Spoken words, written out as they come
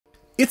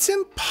It's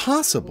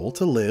impossible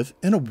to live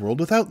in a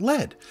world without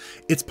lead.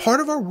 It's part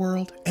of our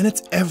world and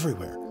it's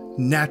everywhere,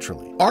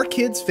 naturally. Our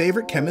kids'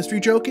 favorite chemistry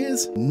joke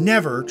is,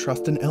 never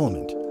trust an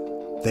element.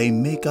 They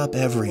make up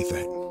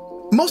everything.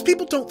 Most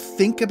people don't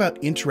think about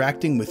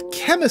interacting with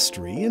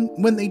chemistry, and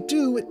when they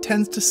do, it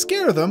tends to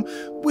scare them,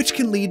 which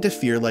can lead to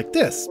fear like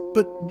this.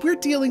 But we're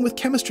dealing with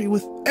chemistry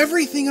with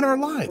everything in our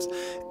lives.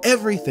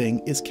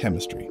 Everything is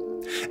chemistry.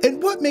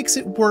 And what makes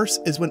it worse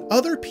is when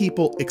other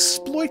people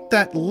exploit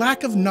that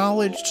lack of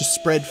knowledge to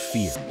spread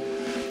fear.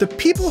 The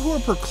people who are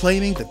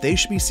proclaiming that they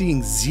should be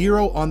seeing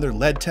 0 on their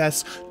lead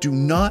tests do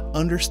not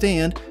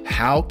understand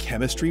how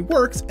chemistry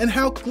works and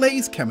how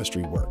glaze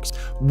chemistry works.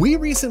 We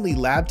recently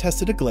lab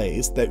tested a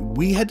glaze that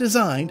we had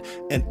designed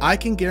and I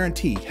can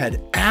guarantee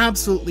had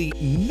absolutely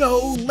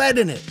no lead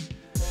in it.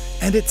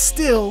 And it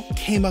still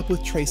came up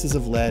with traces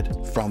of lead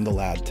from the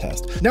lab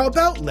test. Now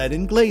about lead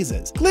in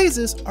glazes.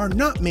 Glazes are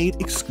not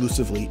made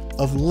exclusively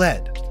of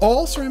lead.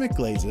 All ceramic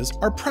glazes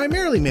are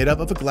primarily made up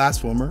of a glass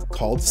former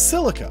called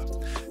silica.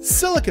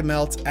 Silica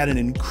melts at an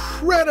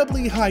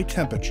incredibly high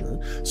temperature,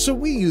 so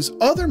we use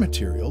other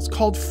materials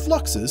called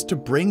fluxes to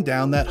bring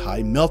down that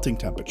high melting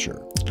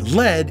temperature.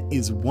 Lead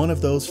is one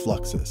of those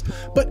fluxes,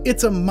 but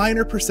it's a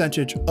minor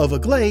percentage of a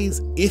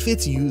glaze if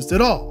it's used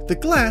at all. The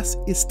glass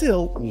is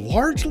still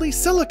largely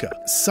silica.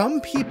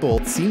 Some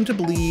people seem to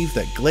believe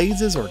that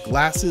glazes or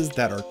glasses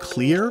that are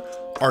clear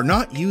are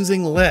not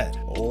using lead.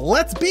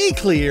 Let's be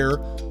clear,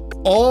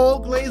 all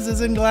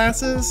glazes and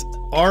glasses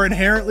are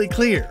inherently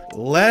clear,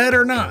 lead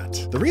or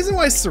not. The reason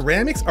why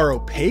ceramics are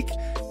opaque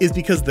is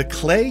because the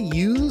clay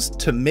used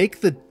to make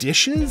the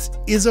dishes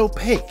is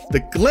opaque.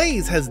 The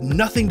glaze has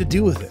nothing to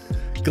do with it.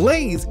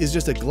 Glaze is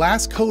just a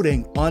glass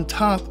coating on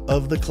top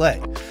of the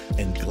clay,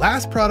 and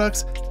glass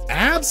products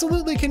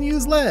absolutely can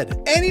use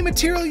lead. Any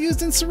material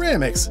used in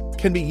ceramics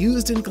can be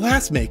used in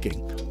glass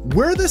making.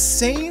 We're the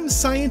same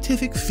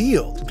scientific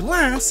field.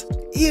 Glass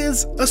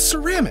is a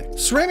ceramic.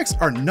 Ceramics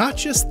are not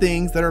just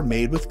things that are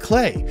made with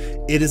clay.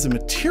 It is a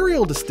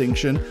material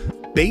distinction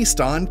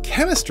based on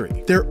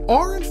chemistry. There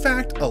are in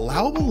fact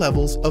allowable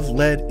levels of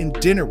lead in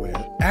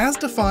dinnerware as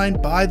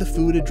defined by the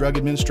Food and Drug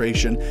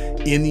Administration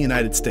in the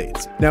United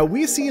States. Now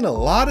we've seen a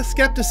lot of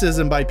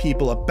skepticism by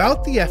people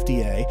about the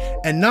FDA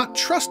and not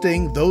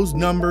trusting those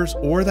numbers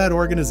or that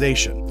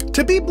organization.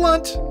 To be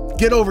blunt,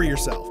 get over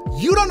yourself.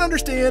 You don't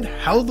understand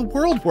how the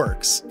world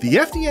works. The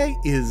FDA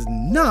is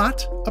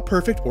not a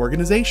perfect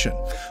organization,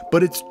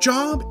 but its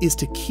job is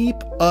to keep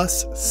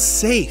us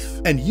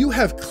safe. And you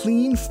have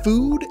clean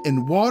food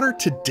and water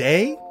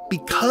today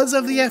because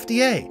of the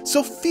FDA.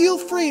 So feel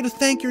free to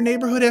thank your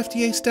neighborhood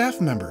FDA staff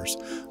members.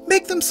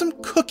 Make them some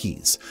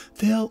cookies.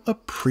 They'll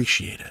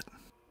appreciate it.